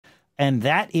and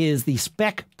that is the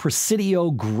Speck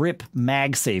Presidio Grip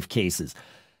MagSafe cases.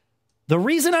 The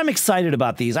reason I'm excited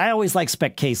about these, I always like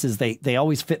Speck cases. They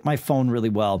always fit my phone really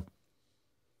well.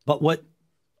 But what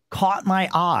caught my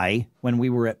eye when we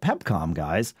were at PepCom,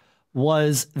 guys,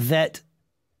 was that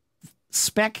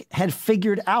Speck had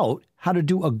figured out how to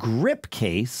do a grip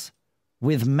case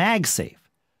with MagSafe.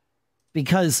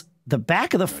 Because the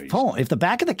back of the phone, if the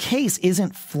back of the case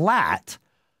isn't flat,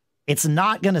 it's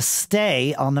not going to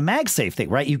stay on the MagSafe thing,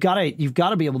 right? You've got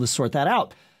to be able to sort that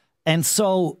out. And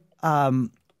so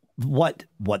what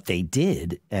they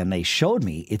did, and they showed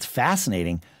me, it's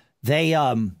fascinating. They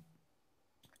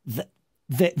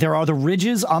there are the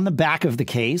ridges on the back of the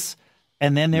case,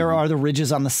 and then there are the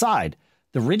ridges on the side.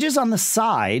 The ridges on the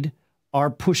side are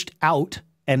pushed out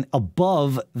and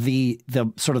above the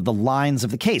sort of the lines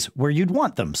of the case where you'd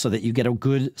want them so that you get a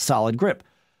good solid grip.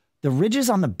 The ridges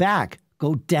on the back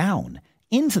go down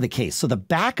into the case. So the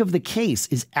back of the case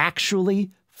is actually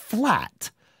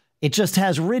flat. It just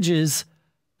has ridges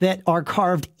that are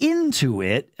carved into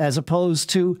it as opposed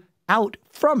to out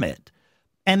from it.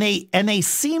 And they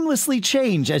seamlessly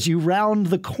change as you round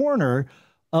the corner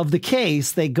of the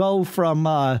case. They go from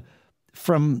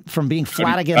being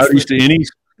flat against outies to innies.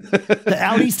 The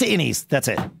outies to innies. That's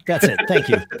it. That's it. Thank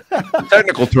you.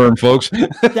 Technical term, folks.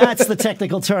 That's the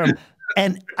technical term.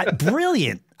 And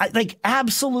brilliant, like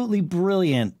absolutely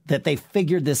brilliant that they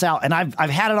figured this out. And I've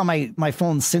had it on my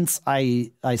phone since I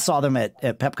saw them at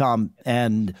PepCom,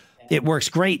 and it works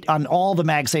great on all the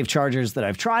MagSafe chargers that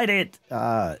I've tried it.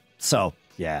 So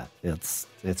yeah, it's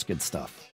good stuff.